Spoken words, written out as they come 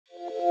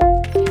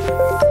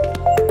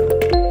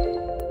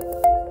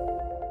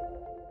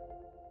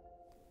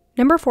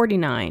Number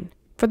 49.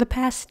 For the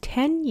past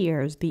 10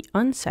 years, the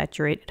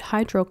unsaturated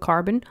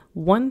hydrocarbon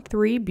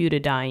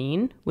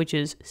 1,3-butadiene, which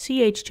is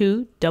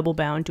CH2 double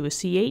bound to a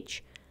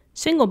CH,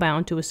 single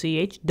bound to a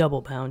CH,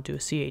 double bound to a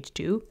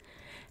CH2,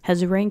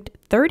 has ranked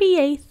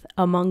 38th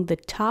among the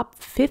top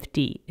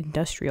 50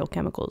 industrial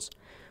chemicals.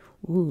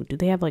 Ooh, do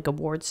they have like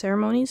award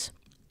ceremonies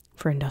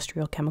for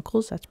industrial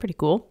chemicals? That's pretty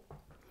cool.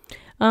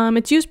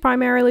 It's used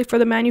primarily for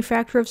the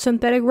manufacture of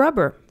synthetic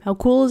rubber. How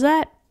cool is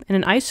that? And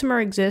an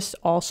isomer exists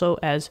also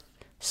as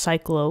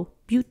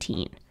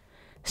cyclobutene.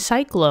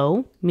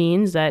 Cyclo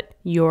means that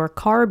your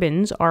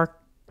carbons are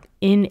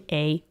in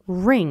a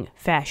ring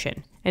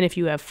fashion. And if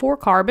you have 4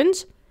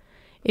 carbons,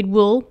 it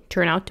will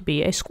turn out to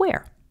be a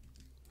square.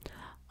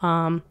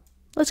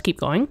 Let's keep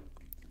going.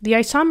 The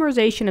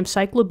isomerization of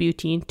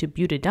cyclobutene to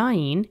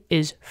butadiene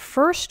is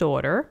first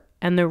order,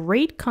 and the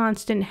rate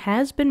constant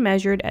has been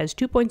measured as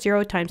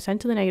 2.0 times 10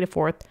 to the negative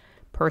 4th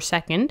per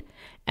second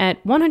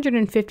at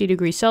 150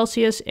 degrees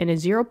Celsius in a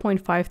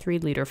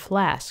 0.53 liter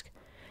flask.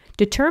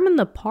 Determine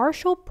the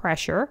partial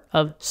pressure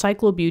of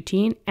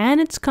cyclobutene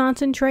and its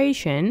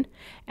concentration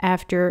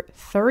after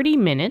 30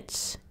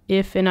 minutes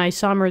if an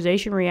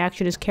isomerization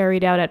reaction is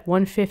carried out at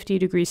 150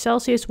 degrees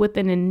Celsius with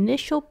an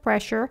initial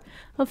pressure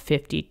of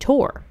 50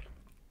 torr.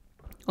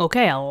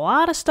 Okay, a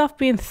lot of stuff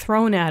being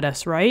thrown at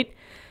us, right?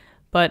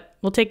 But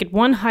we'll take it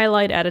one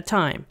highlight at a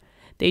time.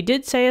 They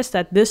did tell us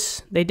that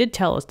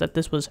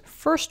this was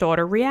first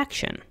order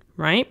reaction,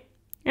 right?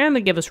 And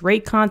they give us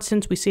rate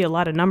constants. We see a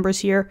lot of numbers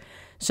here.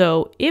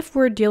 So if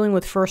we're dealing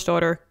with first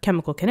order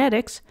chemical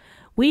kinetics,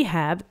 we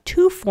have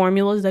 2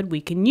 formulas that we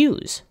can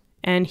use.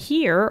 And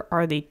here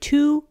are the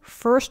 2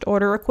 first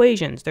order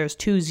equations. There's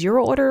 2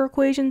 zero order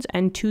equations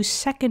and 2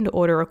 second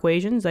order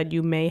equations that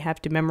you may have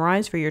to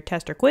memorize for your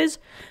test or quiz.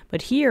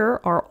 But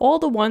here are all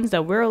the ones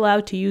that we're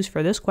allowed to use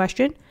for this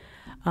question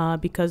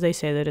because they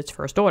say that it's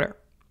first order.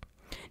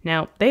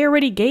 Now, they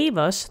already gave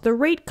us the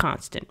rate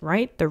constant,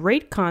 right? The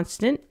rate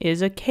constant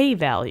is a K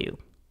value.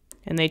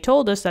 And they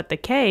told us that the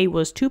K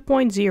was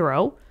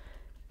 2.0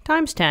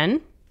 times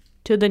 10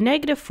 to the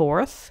negative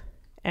 4th,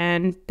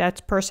 and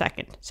that's per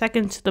second.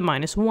 Seconds to the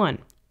minus 1.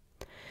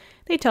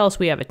 They tell us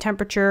we have a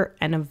temperature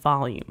and a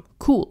volume.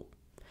 Cool.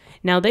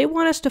 Now, they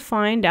want us to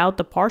find out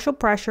the partial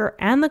pressure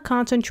and the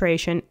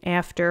concentration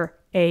after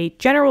a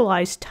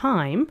generalized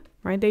time,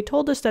 right? They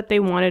told us that they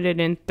wanted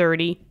it in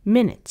 30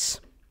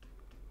 minutes.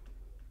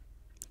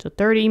 So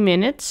 30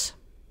 minutes.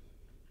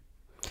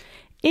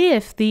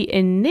 If the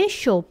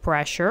initial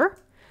pressure,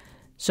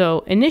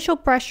 so initial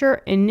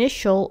pressure,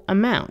 initial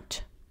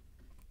amount.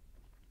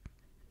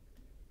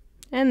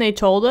 And they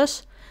told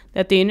us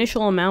that the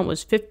initial amount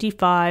was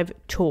 55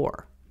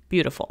 torr.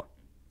 Beautiful.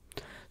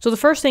 So the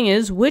first thing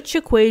is, which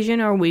equation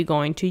are we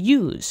going to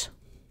use?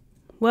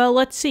 Well,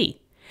 let's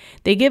see.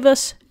 They give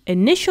us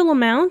initial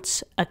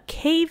amounts, a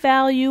K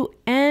value,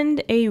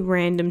 and a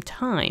random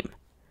time.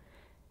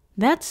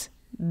 That's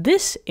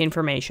this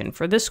information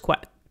for this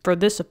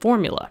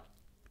formula.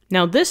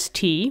 Now this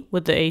T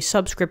with a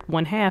subscript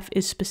 1/2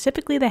 is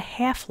specifically the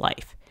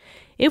half-life.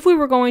 If we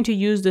were going to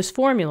use this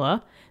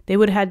formula, they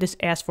would have had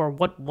to ask for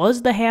what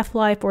was the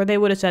half-life, or they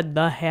would have said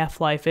the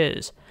half-life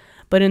is.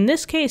 But in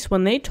this case,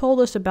 when they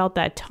told us about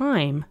that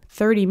time,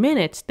 30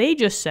 minutes, they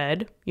just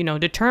said,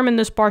 determine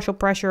this partial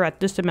pressure at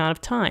this amount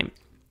of time.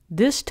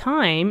 This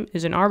time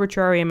is an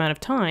arbitrary amount of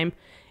time.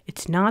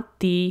 It's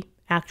not the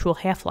actual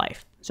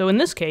half-life. So in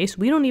this case,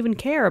 we don't even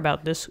care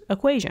about this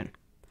equation.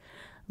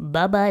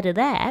 Bye-bye to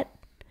that.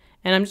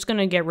 And I'm just going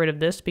to get rid of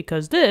this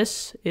because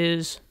this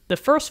is the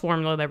first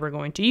formula that we're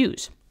going to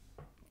use.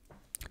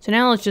 So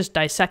now let's just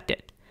dissect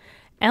it.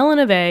 ln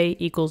of A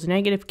equals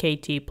negative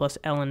KT plus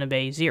ln of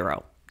A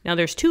 0. Now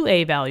there's 2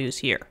 A values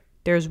here.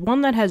 There's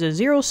one that has a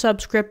 0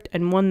 subscript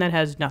and one that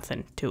has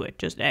nothing to it,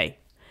 just A.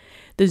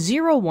 The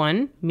 0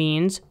 one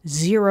means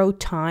 0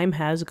 time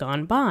has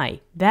gone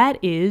by. That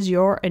is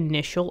your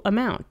initial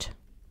amount.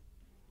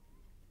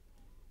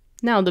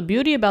 Now, the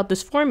beauty about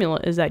this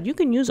formula is that you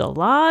can use a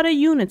lot of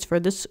units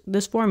for this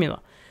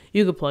formula.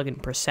 You could plug in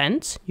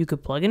percents, you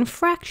could plug in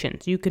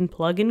fractions, you can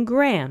plug in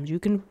grams, you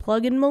can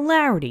plug in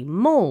molarity,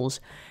 moles,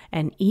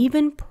 and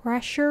even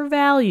pressure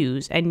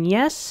values. And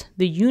yes,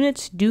 the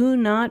units do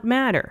not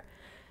matter.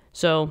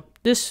 So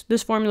this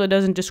formula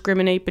doesn't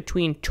discriminate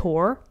between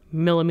torr,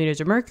 millimeters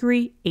of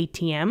mercury,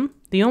 ATM.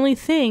 The only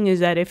thing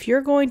is that if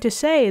you're going to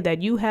say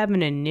that you have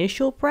an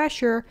initial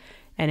pressure,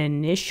 an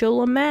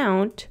initial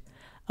amount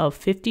of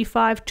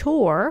 55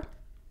 torr,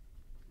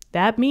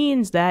 that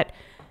means that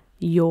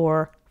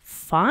your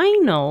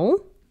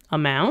final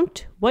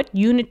amount, what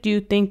unit do you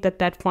think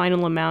that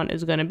final amount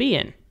is going to be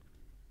in?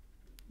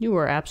 You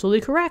are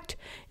absolutely correct.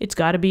 It's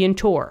got to be in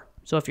torr.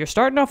 So if you're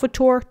starting off with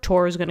torr,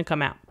 torr is going to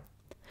come out.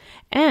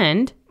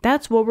 And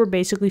that's what we're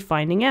basically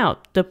finding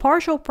out. The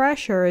partial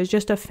pressure is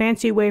just a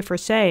fancy way for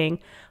saying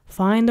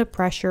find the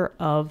pressure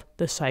of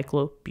the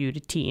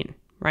cyclobutene,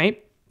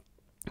 right?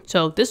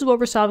 So this is what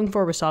we're solving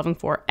for. We're solving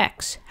for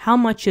X. How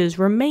much is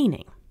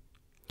remaining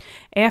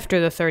after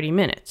the 30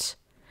 minutes?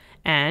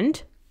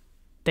 And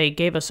they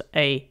gave us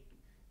a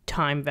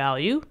time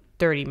value,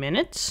 30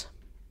 minutes.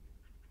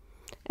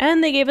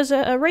 and they gave us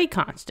a rate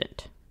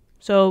constant.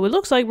 So it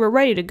looks like we're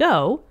ready to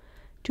go.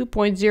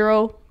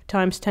 2.0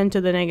 times 10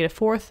 to the negative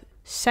fourth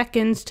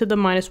seconds to the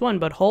minus 1.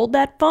 But hold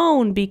that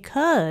phone,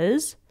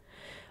 because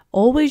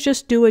always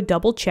just do a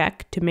double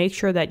check to make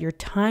sure that your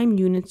time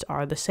units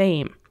are the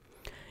same.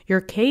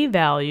 Your K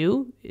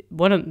value,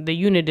 one of the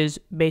unit is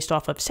based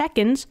off of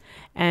seconds,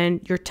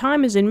 and your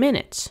time is in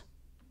minutes.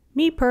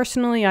 Me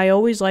personally, I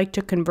always like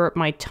to convert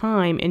my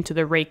time into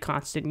the rate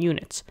constant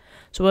units.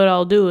 So what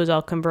I'll do is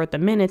I'll convert the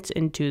minutes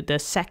into the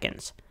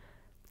seconds.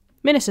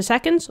 Minutes to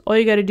seconds, all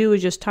you got to do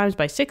is just times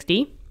by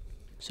 60.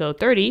 So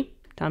 30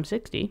 times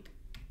 60.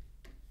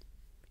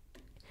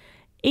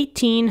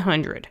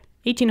 1800.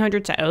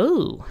 1800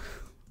 oh,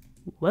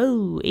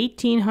 whoa,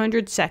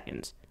 1800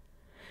 seconds.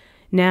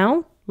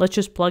 Now, let's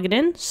just plug it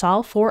in.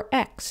 Solve for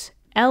x.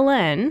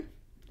 ln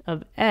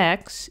of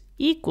x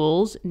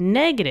equals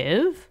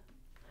negative.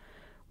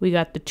 We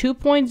got the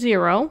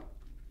 2.0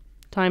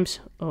 times,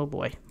 oh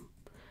boy.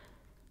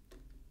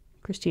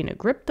 Christina,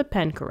 grip the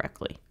pen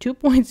correctly.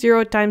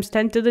 2.0 times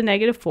 10 to the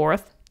negative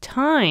fourth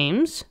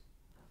times,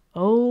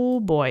 oh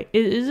boy,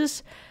 is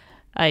this,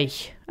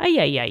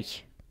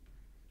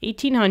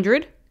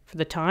 1800 for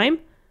the time,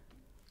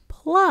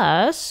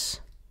 plus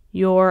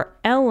your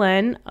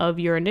ln of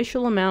your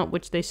initial amount,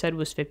 which they said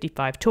was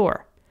 55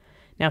 torr.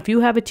 Now, if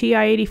you have a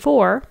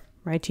TI-84,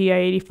 right,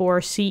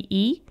 TI-84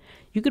 CE,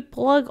 you could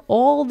plug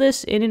all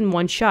this in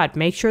one shot.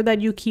 Make sure that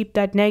you keep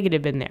that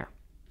negative in there.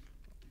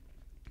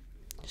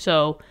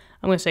 So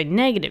I'm going to say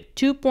negative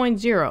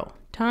 2.0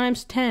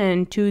 times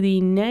 10 to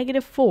the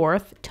negative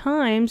fourth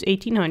times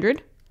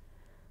 1800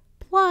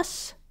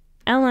 plus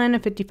ln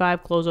of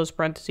 55, close those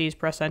parentheses,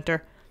 press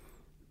enter,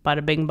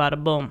 bada bing,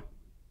 bada boom.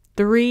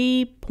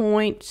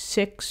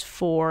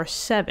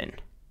 3.647.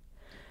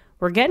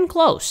 We're getting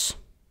close.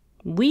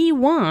 We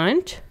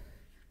want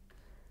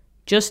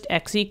just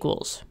x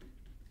equals.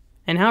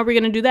 And how are we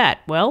going to do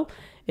that? Well,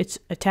 it's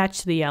attached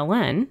to the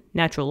ln,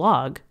 natural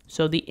log.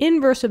 So the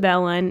inverse of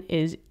ln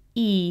is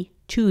e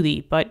to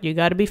the, but you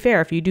got to be fair.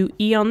 If you do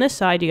e on this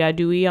side, you got to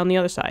do e on the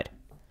other side.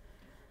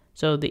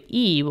 So the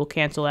e will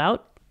cancel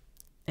out,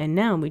 and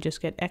now we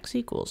just get x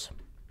equals.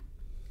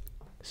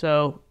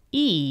 So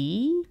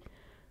e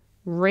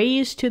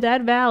raised to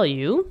that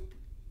value,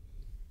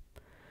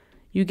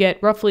 you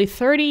get roughly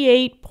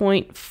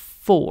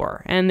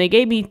 38.4. And they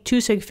gave me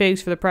 2 sig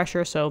figs for the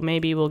pressure, so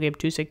maybe we'll give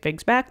 2 sig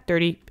figs back,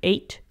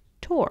 38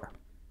 torr.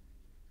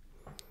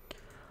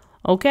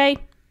 Okay,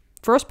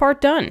 first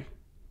part done.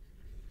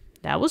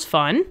 That was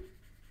fun.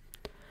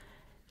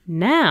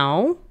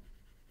 Now,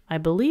 I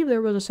believe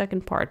there was a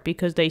second part,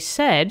 because they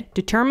said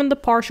determine the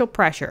partial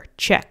pressure.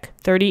 Check,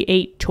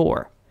 38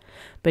 torr.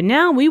 But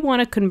now we want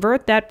to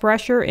convert that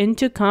pressure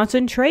into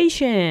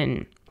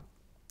concentration.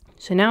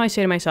 So now I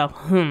say to myself,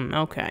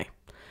 okay.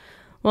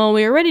 Well,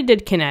 we already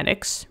did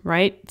kinetics,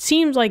 right? It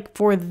seems like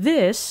for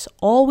this,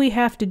 all we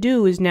have to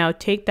do is now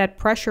take that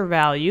pressure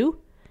value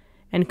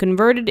and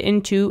convert it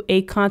into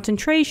a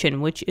concentration,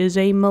 which is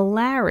a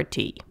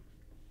molarity.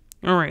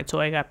 All right,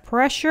 so I got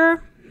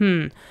pressure,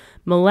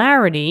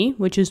 molarity,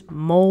 which is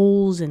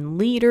moles and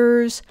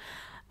liters.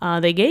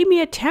 They gave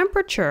me a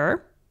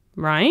temperature,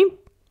 right?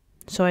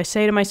 So I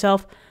say to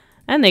myself,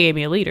 and they gave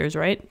me a liters,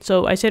 right?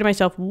 So I say to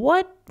myself,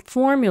 what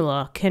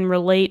formula can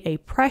relate a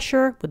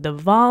pressure with the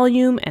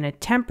volume and a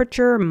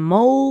temperature,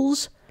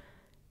 moles?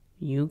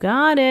 You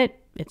got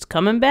it. It's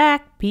coming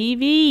back.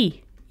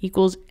 PV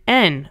equals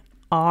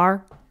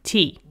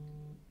nRT.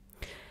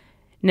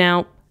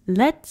 Now,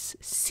 let's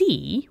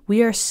see.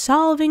 We are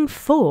solving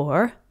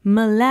for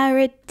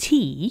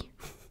molarity.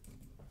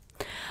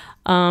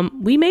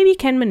 We maybe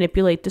can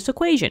manipulate this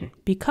equation,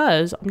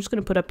 because I'm just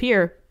going to put up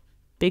here,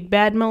 big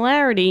bad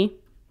molarity.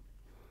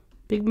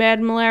 Big bad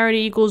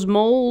molarity equals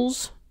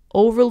moles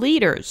over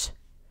liters.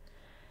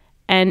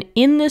 And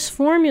in this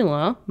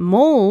formula,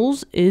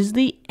 moles is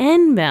the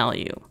N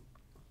value,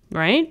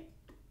 right?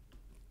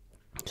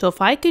 So if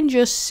I can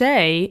just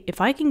say, if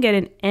I can get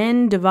an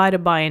N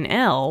divided by an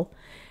L,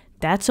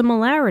 that's a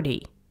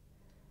molarity.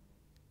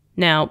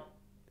 Now,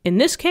 in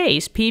this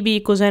case, PV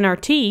equals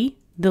nRT,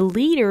 the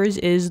liters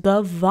is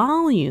the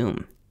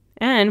volume.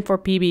 And for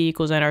PV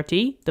equals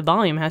nRT, the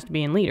volume has to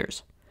be in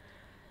liters.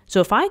 So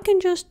if I can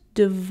just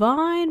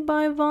divide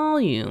by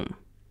volume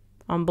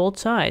on both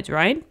sides,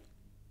 right?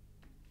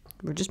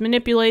 We're just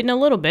manipulating a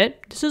little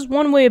bit. This is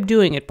one way of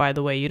doing it, by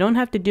the way. You don't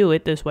have to do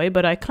it this way,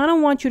 but I kind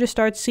of want you to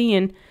start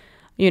seeing,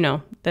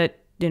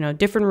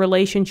 different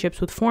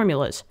relationships with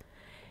formulas.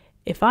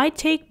 If I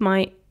take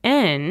my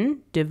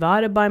N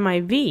divided by my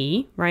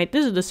V, right?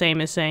 This is the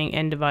same as saying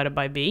N divided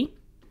by V,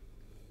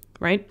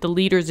 right? The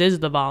liters is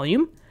the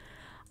volume.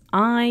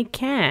 I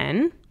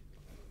can,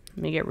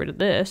 let me get rid of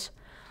this.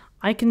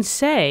 I can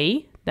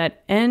say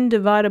that N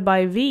divided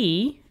by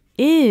V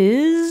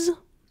is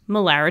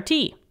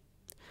molarity.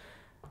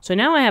 So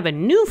now I have a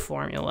new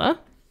formula,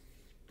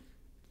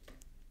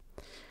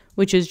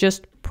 which is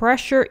just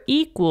pressure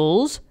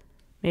equals,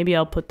 maybe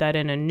I'll put that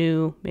in a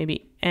new,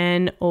 maybe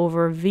N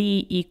over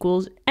V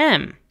equals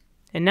M.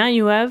 And now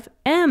you have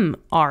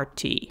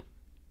MRT.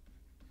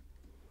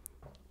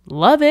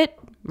 Love it,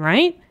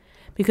 right?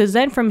 Because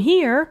then from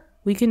here,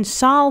 we can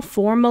solve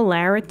for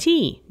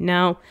molarity.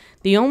 Now,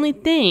 the only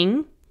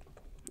thing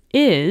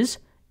is,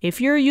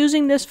 if you're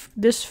using this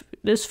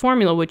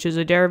formula, which is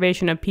a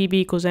derivation of PV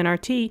equals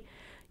nRT,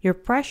 your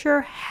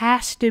pressure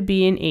has to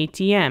be in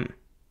ATM.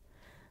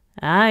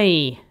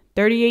 Aye,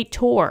 38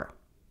 torr.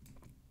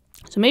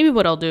 So maybe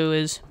what I'll do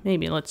is,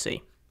 let's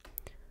see.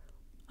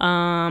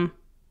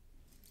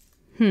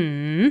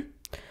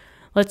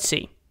 Let's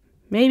see.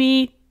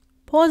 Maybe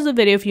pause the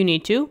video if you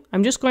need to.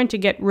 I'm just going to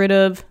get rid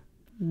of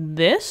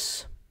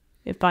this,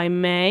 if I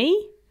may,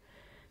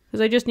 because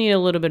I just need a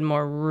little bit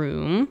more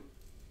room.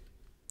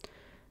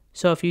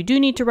 So if you do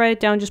need to write it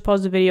down, just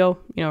pause the video,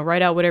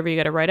 write out whatever you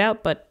got to write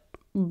out, but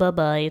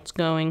bye-bye, it's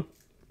going.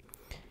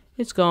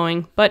 It's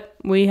going, but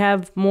we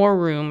have more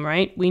room,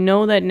 right? We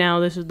know that now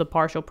this is the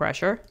partial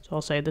pressure, so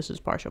I'll say this is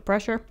partial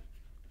pressure.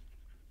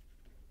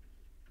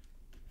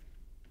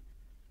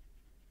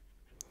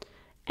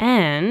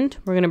 And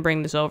we're going to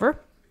bring this over.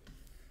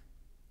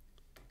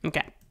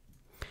 Okay.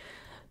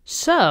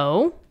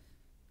 So,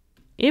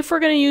 if we're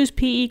going to use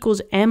P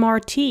equals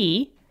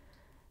MRT,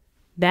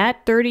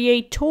 that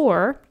 38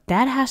 torr,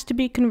 that has to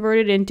be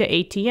converted into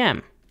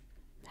ATM.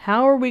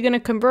 How are we going to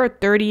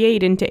convert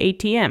 38 into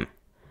ATM?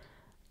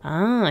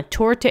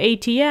 Torr to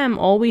ATM,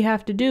 all we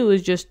have to do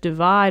is just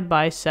divide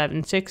by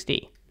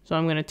 760. So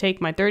I'm going to take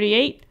my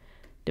 38,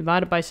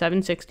 divide it by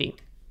 760.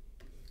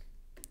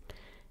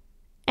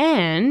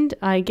 And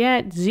I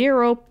get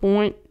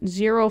 0.05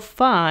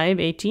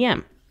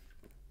 ATM.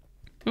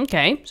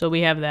 Okay, so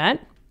we have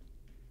that.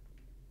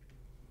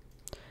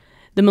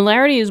 The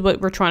molarity is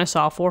what we're trying to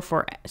solve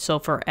for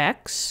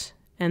X.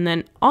 And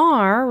then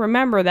R,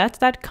 remember, that's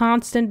that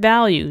constant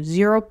value,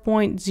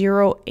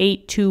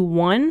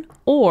 0.0821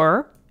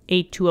 or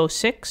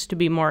 8206 to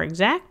be more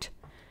exact.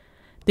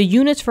 The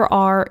units for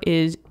R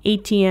is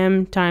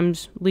ATM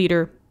times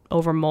liter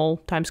over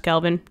mole times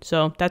Kelvin.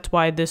 So that's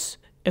why this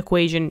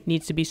equation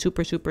needs to be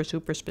super, super,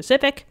 super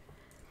specific.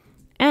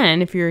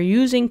 And if you're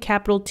using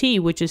capital T,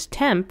 which is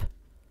temp,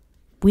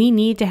 we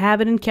need to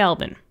have it in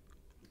Kelvin.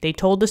 They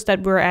told us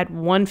that we're at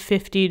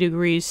 150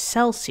 degrees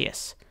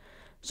Celsius.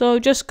 So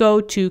just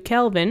go to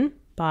Kelvin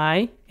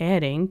by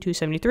adding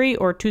 273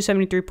 or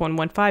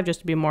 273.15 just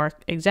to be more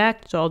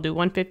exact. So I'll do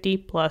 150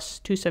 plus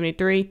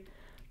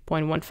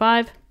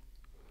 273.15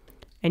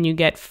 and you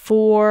get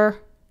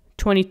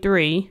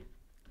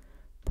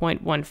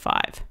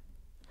 423.15.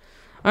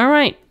 All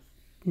right,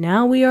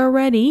 now we are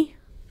ready.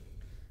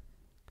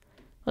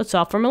 Let's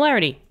solve for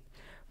molarity.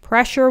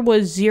 Pressure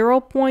was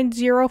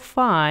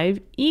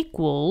 0.05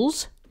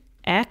 equals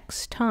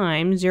X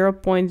times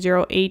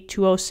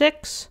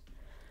 0.08206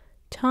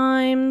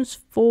 times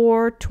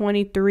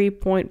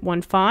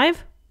 423.15,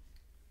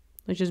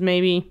 which is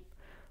maybe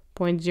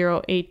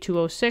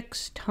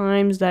 0.08206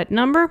 times that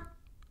number.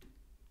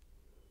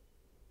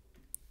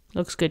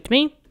 Looks good to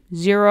me.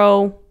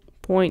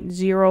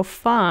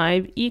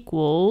 0.05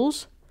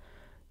 equals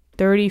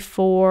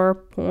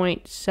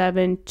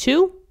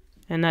 34.72,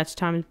 and that's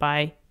times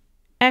by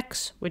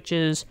X, which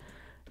is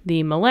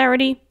the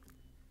molarity.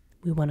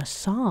 We want to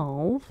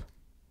solve,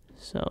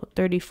 so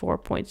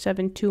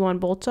 34.72 on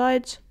both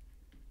sides.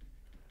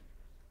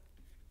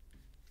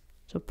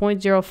 So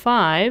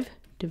 0.05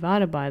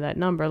 divided by that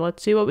number.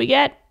 Let's see what we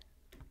get.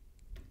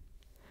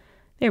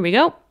 There we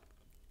go.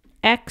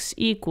 X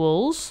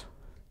equals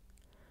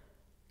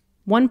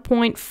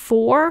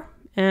 1.4,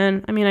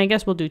 and I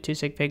guess we'll do 2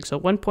 sig figs. So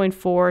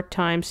 1.4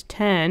 times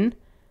 10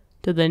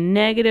 to the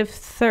negative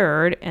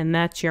third, and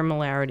that's your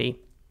molarity.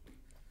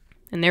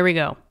 And there we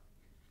go.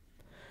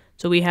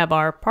 So we have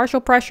our partial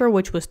pressure,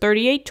 which was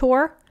 38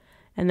 torr,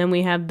 and then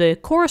we have the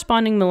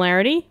corresponding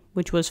molarity,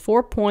 which was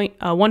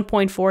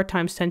 1.4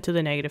 times 10 to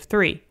the negative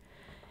 3.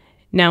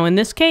 Now in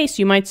this case,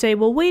 you might say,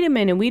 well, wait a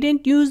minute, we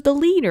didn't use the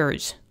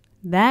liters.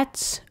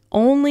 That's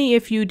only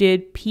if you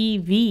did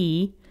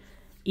PV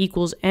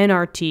equals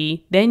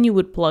nRT, then you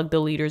would plug the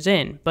liters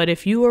in. But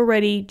if you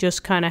already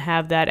just kind of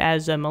have that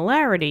as a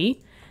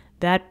molarity,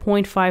 that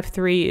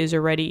 0.53 is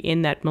already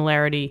in that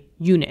molarity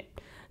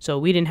unit. So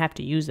we didn't have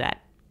to use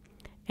that.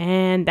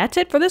 And that's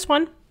it for this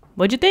one.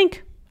 What'd you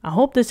think? I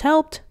hope this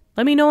helped.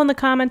 Let me know in the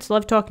comments.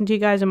 Love talking to you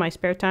guys in my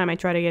spare time. I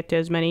try to get to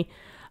as many,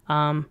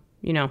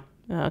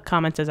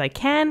 comments as I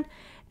can.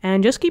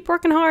 And just keep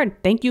working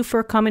hard. Thank you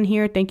for coming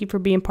here. Thank you for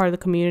being part of the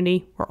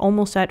community. We're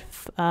almost at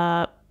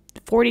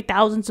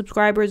 40,000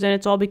 subscribers, and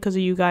it's all because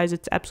of you guys.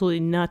 It's absolutely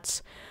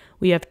nuts.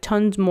 We have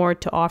tons more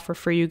to offer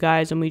for you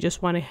guys, and we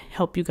just want to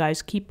help you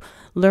guys keep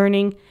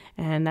learning,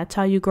 and that's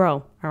how you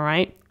grow, all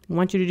right? I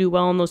want you to do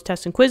well on those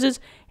tests and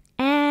quizzes,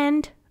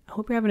 and I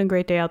hope you're having a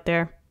great day out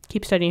there.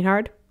 Keep studying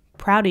hard.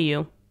 Proud of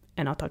you,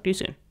 and I'll talk to you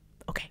soon.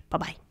 Okay,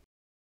 bye-bye.